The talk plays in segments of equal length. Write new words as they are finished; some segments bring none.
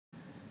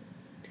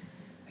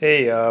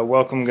Hey,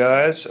 welcome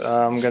guys.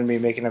 I'm going to be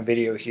making a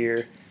video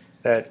here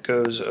that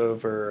goes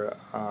over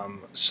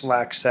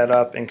Slack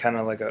setup and kind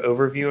of like an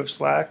overview of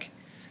Slack.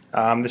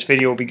 This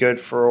video will be good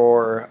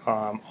for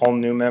all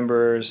new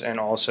members and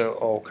also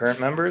all current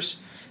members,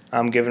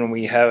 given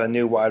we have a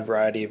new wide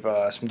variety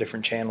of some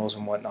different channels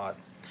and whatnot.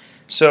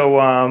 So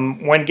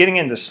when getting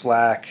into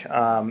Slack,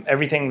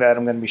 everything that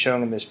I'm going to be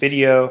showing in this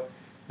video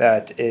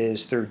that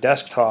is through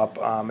desktop,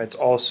 it's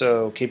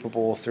also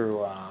capable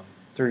through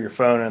your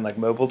phone and like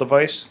mobile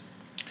device.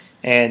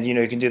 And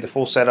you can do the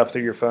full setup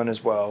through your phone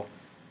as well,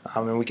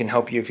 and we can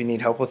help you if you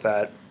need help with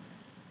that.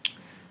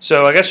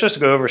 So I guess just to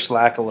go over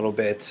Slack a little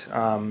bit,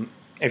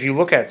 if you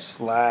look at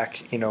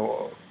Slack,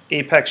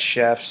 Apex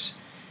Chefs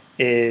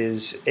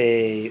is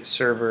a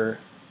server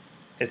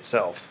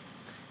itself.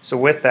 So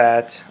with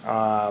that,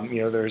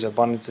 there's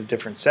abundance of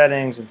different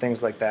settings and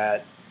things like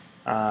that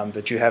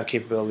that you have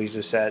capabilities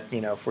to set,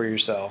 for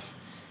yourself.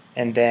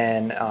 And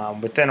then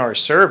within our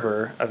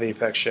server of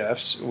Apex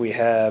Chefs, we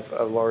have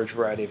a large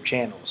variety of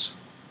channels.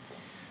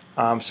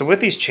 So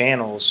with these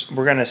channels,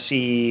 we're going to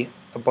see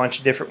a bunch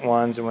of different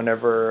ones, and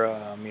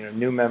whenever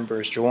new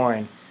members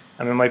join,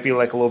 it might be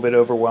like a little bit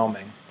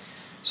overwhelming.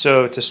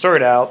 So to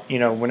start out,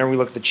 whenever we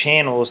look at the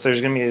channels, there's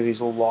going to be these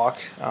little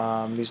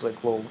these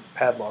like little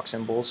padlock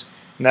symbols,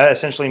 and that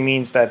essentially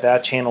means that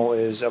that channel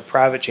is a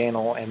private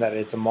channel and that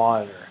it's a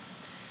monitor.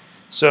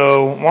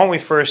 So why don't we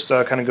first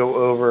kind of go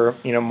over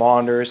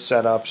monitors,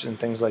 setups, and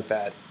things like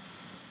that.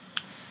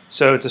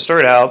 So to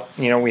start out,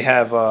 we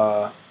have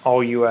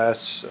all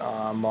US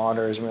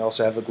monitors, and we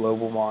also have the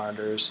global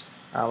monitors.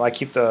 I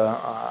keep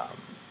the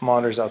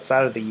monitors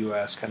outside of the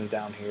US kind of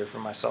down here for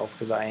myself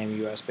because I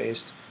am US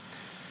based.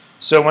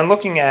 So when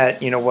looking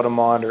at what a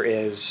monitor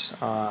is,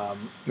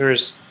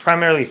 there's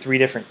primarily 3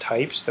 different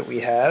types that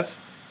we have,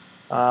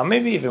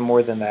 maybe even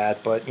more than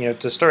that. But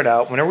to start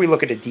out, whenever we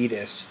look at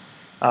Adidas,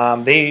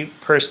 they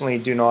personally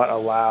do not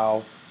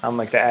allow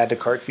like the add to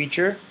cart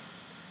feature.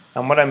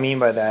 And what I mean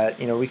by that,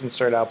 we can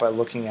start out by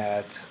looking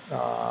at,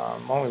 why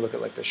don't we look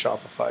at like the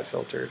Shopify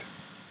filtered.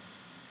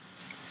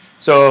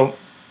 So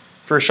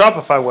for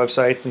Shopify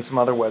websites and some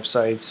other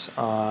websites,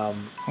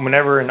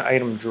 whenever an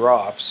item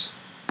drops,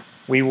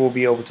 we will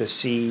be able to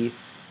see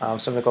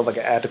something called like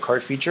an add to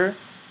cart feature.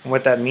 And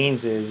what that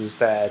means is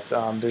that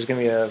there's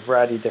going to be a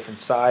variety of different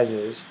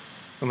sizes.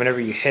 And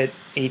whenever you hit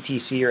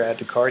ATC or add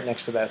to cart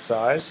next to that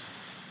size,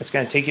 it's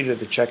going to take you to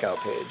the checkout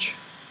page.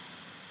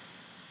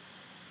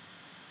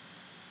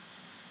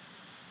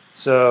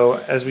 So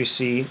as we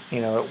see,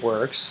 it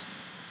works.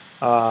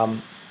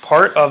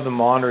 Part of the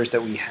monitors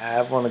that we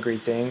have, one of the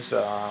great things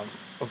of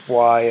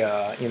why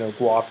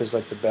GWOP is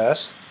like the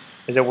best,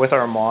 is that with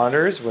our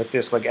monitors, with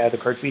this like add to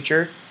cart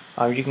feature,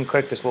 you can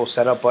click this little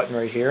setup button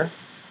right here.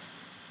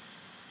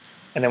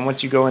 And then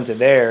once you go into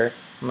there,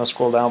 I'm going to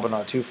scroll down but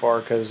not too far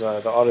because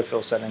the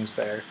autofill settings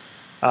there.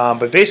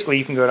 But basically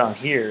you can go down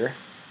here.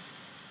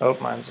 Oh,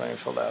 mine's not even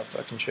filled out, so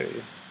I can show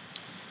you.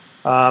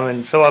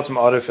 And fill out some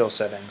autofill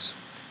settings.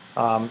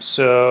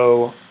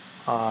 For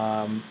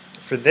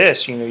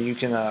this, you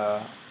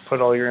can put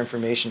all your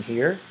information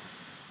here.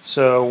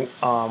 So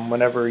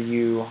whenever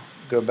you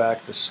go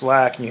back to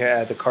Slack and you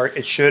add the cart,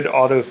 it should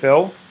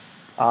autofill.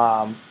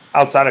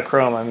 Outside of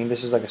Chrome,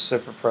 this is like a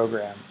separate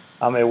program.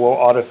 It will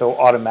autofill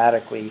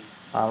automatically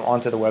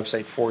onto the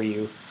website for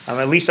you.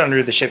 At least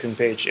under the shipping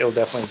page, it'll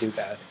definitely do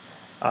that.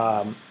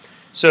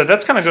 So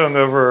that's kind of going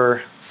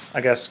over,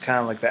 I guess, kind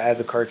of like the add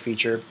to cart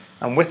feature.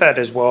 With that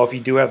as well, if you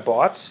do have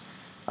bots,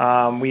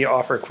 we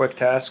offer quick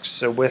tasks.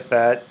 So with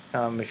that,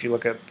 if you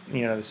look at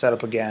the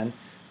setup again,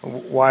 a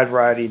wide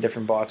variety of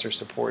different bots are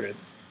supported.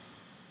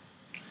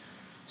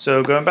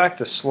 So going back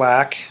to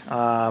Slack,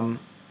 the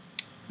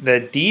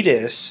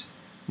Adidas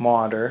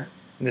monitor,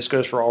 and this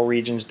goes for all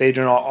regions, they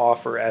do not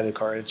offer add to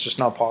cart. It's just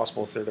not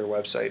possible through their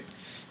website.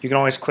 You can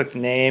always click the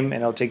name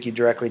and it'll take you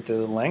directly to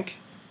the link.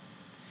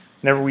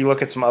 Whenever we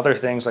look at some other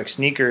things like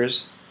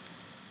sneakers,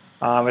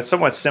 it's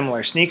somewhat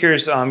similar.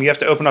 Sneakers, you have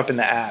to open up in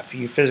the app.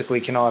 You physically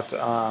cannot,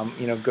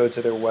 go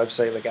to their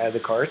website like add to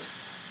cart.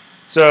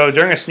 So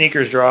during a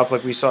sneakers drop,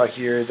 like we saw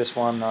here, this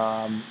one,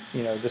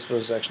 this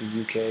was actually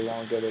UK. Why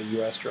don't we go to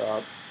US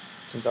drop,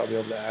 since I'll be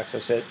able to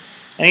access it.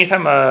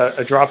 Anytime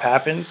a drop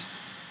happens,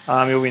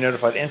 you'll be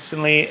notified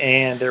instantly,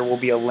 and there will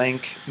be a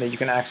link that you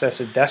can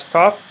access at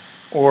desktop,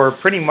 or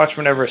pretty much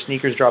whenever a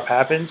sneakers drop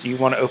happens, you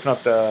want to open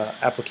up the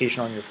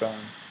application on your phone.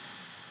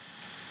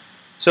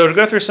 So to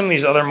go through some of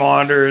these other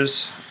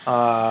monitors,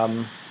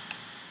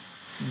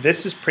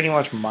 this is pretty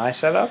much my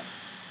setup.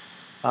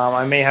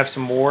 I may have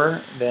some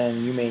more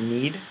than you may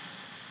need.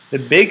 The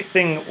big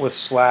thing with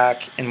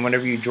Slack and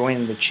whenever you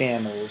join the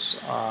channels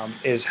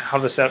is how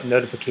to set up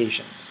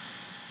notifications.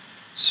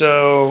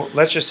 So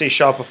let's just say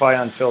Shopify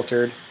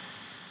unfiltered.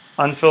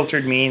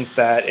 Unfiltered means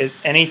that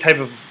any type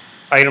of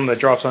item that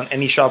drops on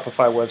any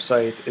Shopify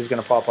website is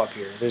going to pop up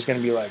here. There's going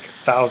to be like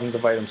thousands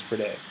of items per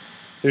day.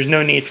 There's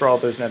no need for all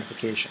those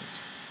notifications.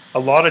 A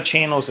lot of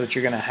channels that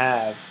you're going to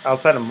have,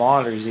 outside of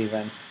monitors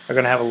even, are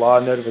going to have a lot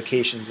of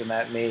notifications, and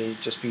that may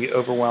just be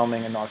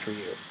overwhelming and not for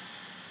you.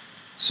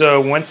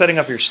 So when setting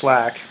up your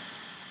Slack,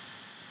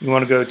 You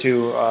want to go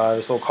to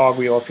this little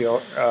cogwheel up here,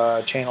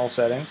 channel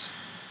settings.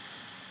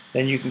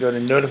 Then you can go to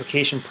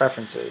notification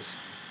preferences.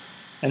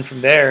 And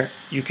from there,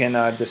 you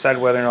can decide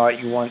whether or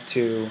not you want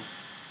to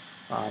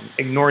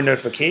ignore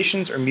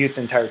notifications or mute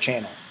the entire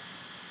channel.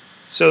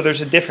 So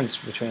there's a difference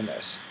between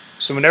this.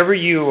 So whenever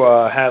you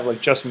have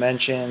like just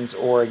mentions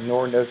or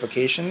ignore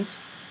notifications,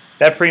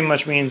 that pretty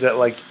much means that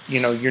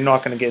you're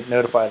not going to get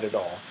notified at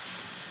all.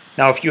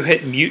 Now if you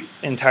hit mute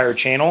entire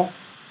channel,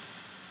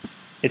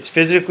 it's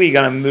physically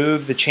going to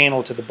move the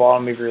channel to the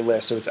bottom of your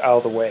list so it's out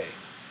of the way.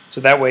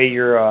 So that way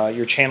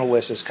your channel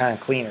list is kind of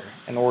cleaner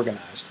and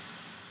organized.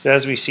 So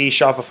as we see,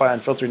 Shopify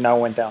Unfiltered now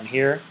went down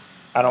here.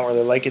 I don't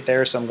really like it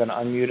there, so I'm going to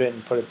unmute it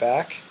and put it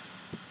back.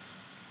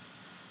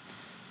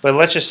 But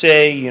let's just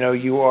say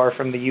you are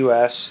from the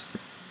U.S.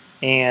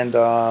 and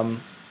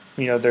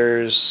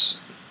there's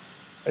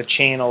a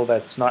channel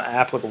that's not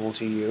applicable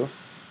to you,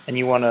 and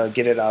you want to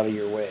get it out of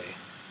your way.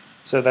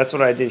 So that's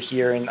what I did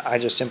here, and I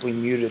just simply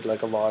muted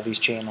like a lot of these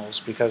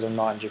channels because I'm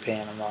not in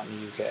Japan, I'm not in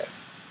the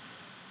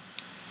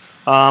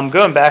UK.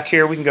 Going back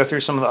here, we can go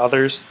through some of the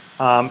others.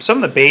 Some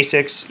of the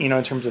basics,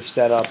 in terms of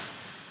setup.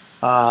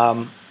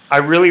 I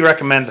really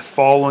recommend the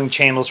following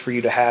channels for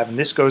you to have, and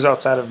this goes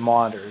outside of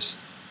monitors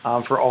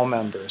for all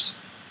members.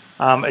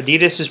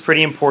 Adidas is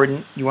pretty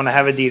important. You want to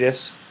have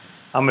Adidas.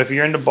 If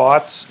you're into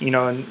bots,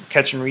 and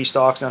catching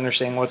restocks and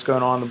understanding what's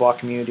going on in the bot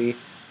community,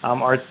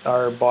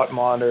 our bot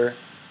monitor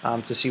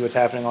to see what's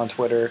happening on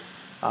Twitter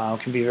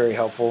can be very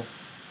helpful.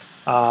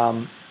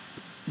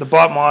 The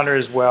bot monitor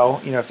as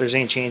well, if there's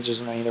any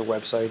changes on any of their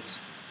websites.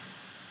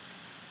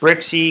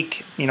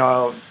 BrickSeek,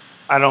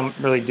 I don't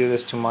really do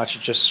this too much.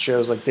 It just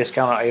shows like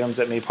discounted items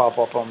that may pop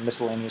up on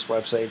miscellaneous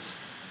websites.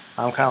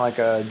 Kind of like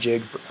a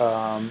jig,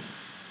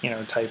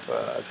 type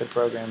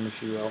program,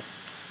 if you will.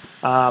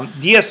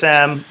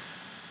 DSM,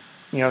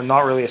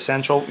 not really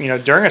essential.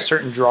 During a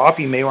certain drop,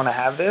 you may want to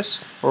have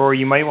this, or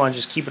you might want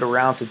to just keep it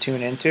around to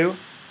tune into.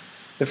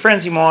 The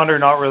Frenzy monitor,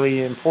 not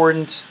really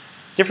important.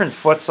 Different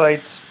foot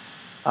sites.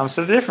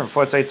 So the different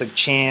foot sites like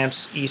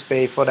Champs,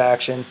 Eastbay, Foot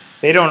Action,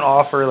 they don't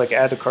offer like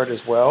add to cart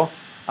as well.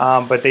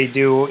 But they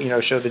do,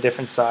 show the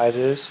different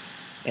sizes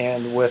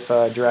and with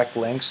direct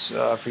links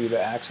for you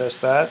to access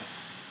that.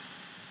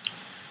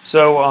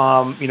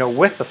 So,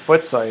 with the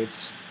foot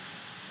sites,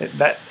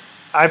 that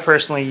I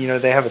personally,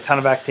 they have a ton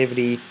of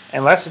activity.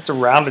 Unless it's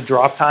around a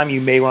drop time,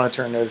 you may want to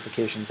turn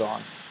notifications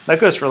on. That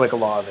goes for like a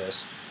lot of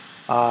this.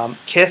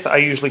 Kith, I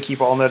usually keep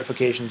all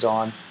notifications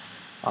on.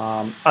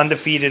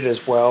 Undefeated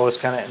as well is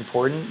kind of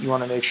important. You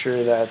want to make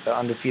sure that the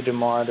undefeated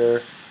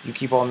monitor you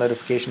keep all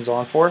notifications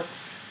on for.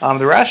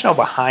 The rationale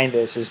behind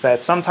this is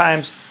that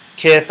sometimes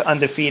Kith,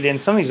 Undefeated,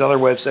 and some of these other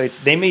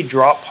websites, they may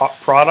drop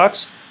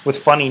products with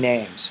funny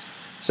names.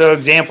 So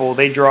example,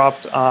 they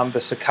dropped the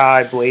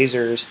Sakai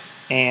Blazers,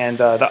 and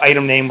the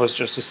item name was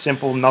just a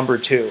simple number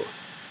 2.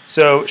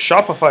 So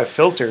Shopify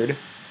Filtered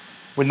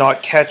would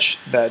not catch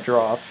that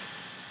drop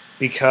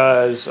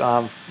because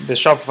the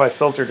Shopify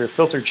Filtered or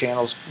filtered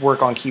channels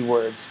work on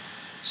keywords.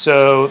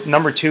 So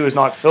number 2 is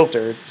not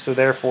filtered, so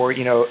therefore,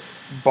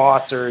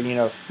 bots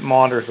or,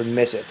 monitors would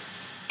miss it.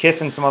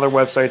 Kith and some other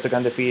websites like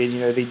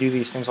Undefeated, they do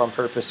these things on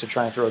purpose to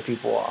try and throw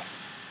people off.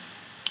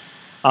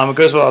 It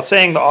goes without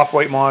saying, the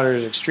off-white monitor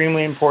is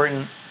extremely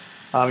important.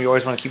 You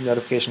always want to keep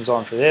notifications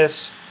on for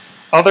this.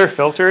 Other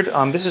filtered,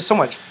 this is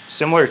somewhat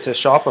similar to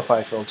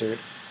Shopify Filtered,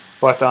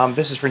 but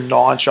this is for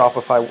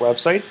non-Shopify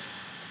websites.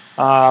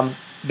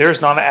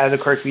 There's not an add to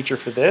cart feature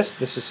for this.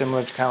 This is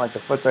similar to kind of like the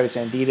foot sites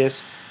and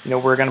Adidas.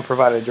 We're going to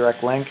provide a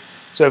direct link.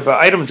 So if an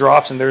item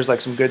drops and there's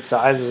like some good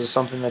sizes or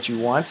something that you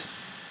want,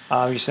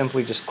 you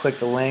simply just click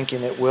the link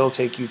and it will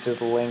take you to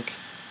the link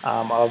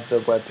of the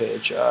web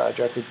page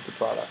directly to the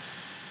product.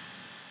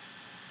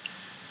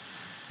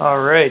 All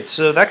right,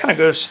 so that kind of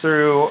goes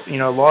through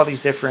a lot of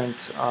these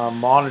different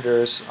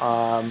monitors.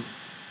 Other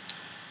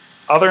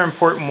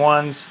important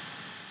ones,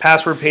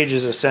 password page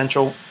is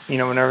essential.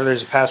 Whenever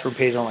there's a password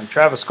page on like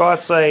Travis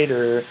Scott's site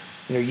or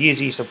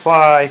Yeezy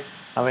Supply,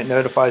 it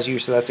notifies you,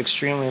 so that's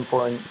extremely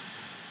important.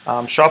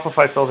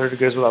 Shopify Filtered,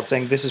 goes without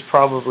saying, this is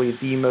probably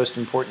the most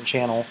important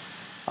channel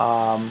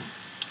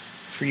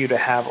for you to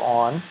have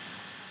on.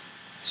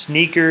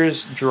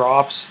 Sneakers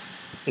drops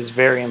is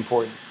very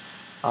important.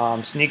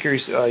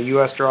 Sneakers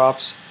US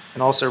drops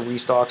and also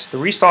restocks. The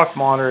restock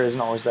monitor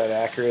isn't always that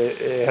accurate.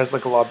 It has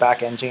like a lot of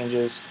back end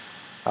changes,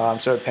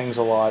 so it pings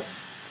a lot.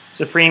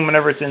 Supreme,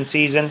 whenever it's in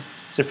season.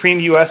 Supreme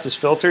US is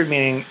filtered,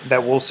 meaning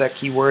that we'll set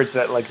keywords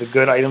that like the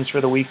good items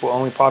for the week will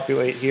only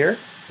populate here.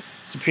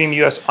 Supreme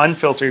US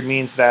unfiltered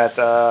means that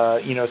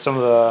some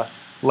of the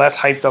less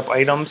hyped up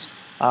items,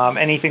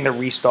 anything that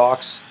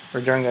restocks or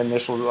during the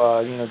initial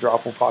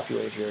drop will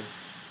populate here.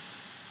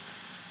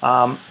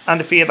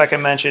 Undefeated, like I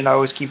mentioned, I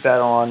always keep that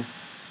on.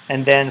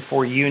 And then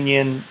for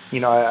Union,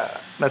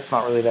 that's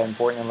not really that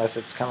important unless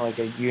it's kind of like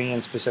a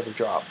Union specific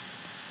drop.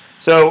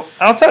 So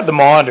outside the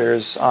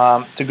monitors,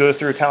 to go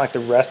through kind of like the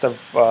rest of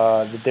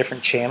the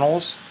different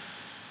channels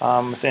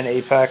within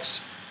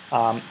Apex,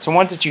 some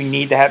ones that you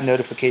need to have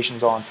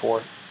notifications on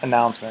for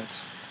announcements.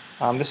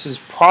 This is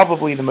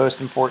probably the most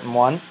important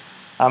one.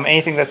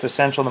 Anything that's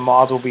essential, the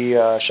mods will be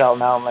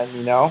shouting out and letting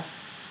you know.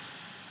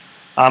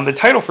 The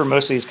title for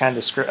most of these kind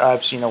of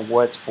describes,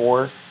 what it's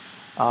for.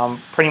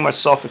 Pretty much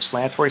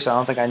self-explanatory, so I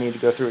don't think I need to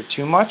go through it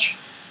too much.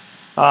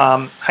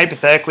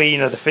 Hypothetically,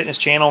 the fitness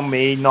channel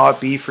may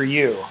not be for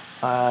you.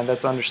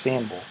 That's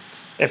understandable.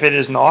 If it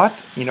is not,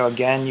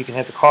 again, you can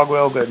hit the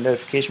cogwheel, go to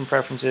notification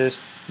preferences.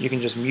 You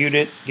can just mute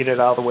it, get it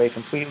out of the way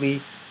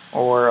completely,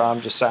 or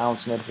just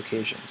silence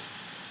notifications.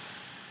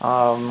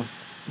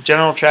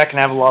 General chat can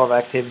have a lot of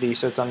activity,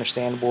 so it's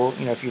understandable,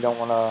 if you don't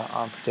want to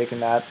partake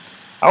in that.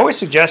 I always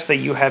suggest that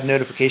you have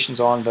notifications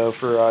on, though,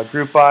 for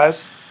group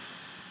buys,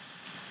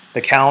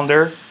 the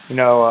calendar.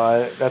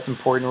 That's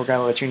important. We're going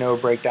to let you know a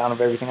breakdown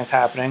of everything that's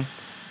happening.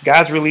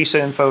 Guides release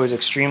info is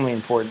extremely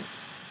important.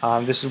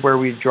 This is where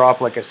we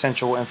drop like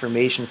essential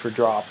information for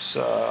drops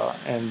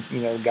and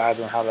guides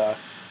on how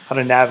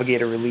to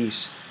navigate a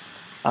release.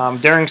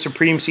 During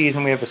Supreme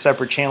season, we have a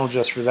separate channel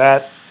just for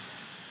that.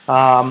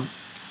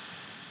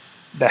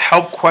 The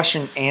help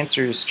question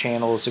answers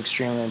channel is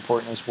extremely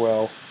important as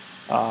well.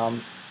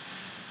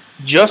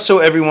 Just so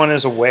everyone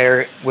is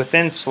aware,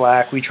 within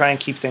Slack, we try and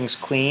keep things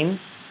clean.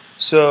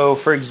 So,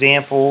 for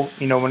example,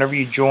 whenever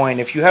you join,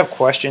 if you have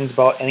questions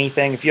about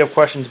anything, if you have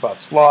questions about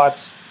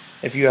slots,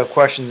 if you have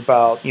questions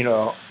about,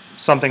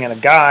 something in a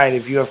guide,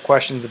 if you have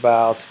questions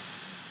about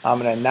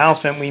an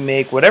announcement we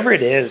make, whatever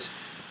it is,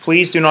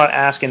 please do not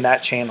ask in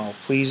that channel.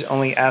 Please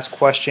only ask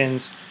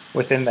questions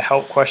within the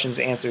Help Questions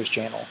Answers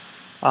channel.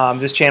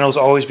 This channel is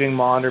always being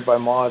monitored by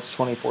mods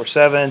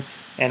 24/7,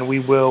 and we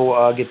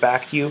will get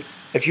back to you.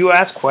 If you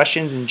ask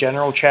questions in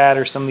general chat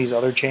or some of these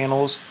other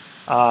channels,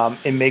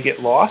 it may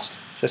get lost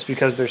just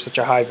because there's such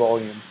a high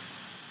volume.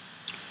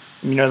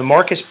 The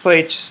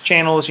marketplace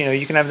channels,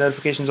 you can have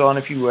notifications on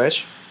if you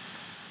wish.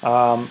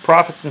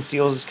 Profits and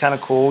steals is kind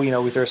of cool.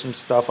 We throw some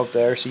stuff up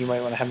there, so you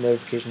might want to have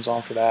notifications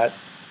on for that.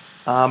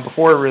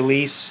 Before a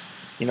release,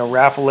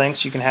 raffle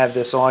links, you can have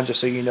this on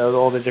just so you know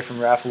all the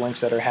different raffle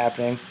links that are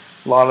happening.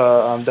 A lot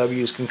of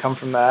W's can come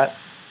from that.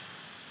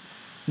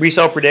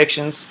 Resale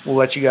predictions, we'll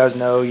let you guys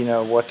know,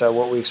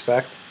 what we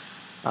expect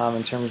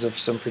in terms of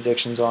some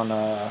predictions on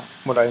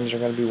what items are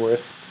going to be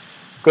worth.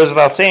 Goes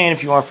without saying,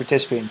 if you want to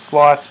participate in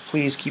slots,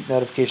 please keep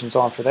notifications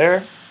on for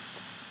there.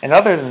 And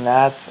other than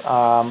that,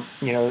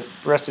 the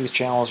rest of these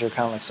channels are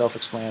kind of like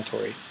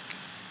self-explanatory.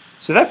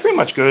 So that pretty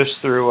much goes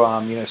through,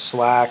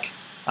 Slack.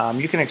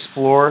 You can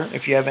explore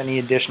if you have any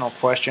additional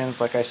questions.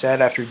 Like I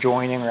said, after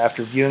joining or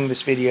after viewing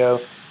this video,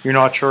 you're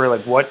not sure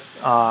like what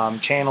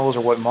channels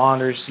or what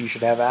monitors you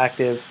should have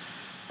active.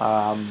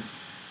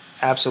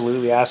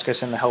 Absolutely ask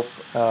us in the Help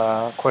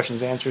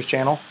Questions Answers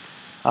channel.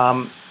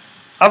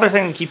 Other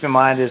thing to keep in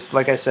mind is,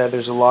 like I said,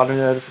 there's a lot of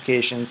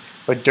notifications,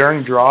 but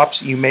during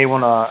drops, you may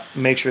want to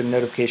make sure the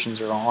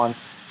notifications are on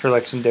for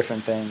like some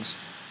different things.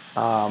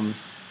 So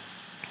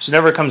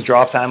whenever it comes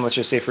drop time, let's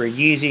just say for a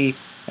Yeezy,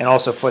 and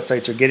also foot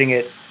sites are getting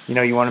it, you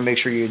want to make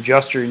sure you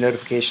adjust your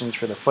notifications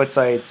for the foot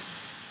sites,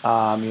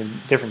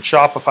 different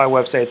Shopify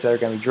websites that are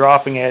going to be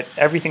dropping it,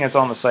 everything that's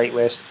on the site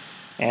list,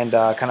 and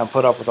kind of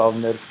put up with all the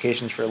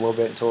notifications for a little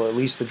bit until at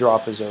least the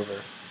drop is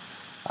over.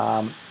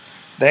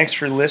 Thanks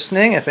for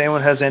listening. If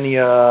anyone has any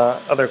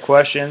other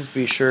questions,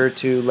 be sure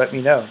to let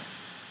me know.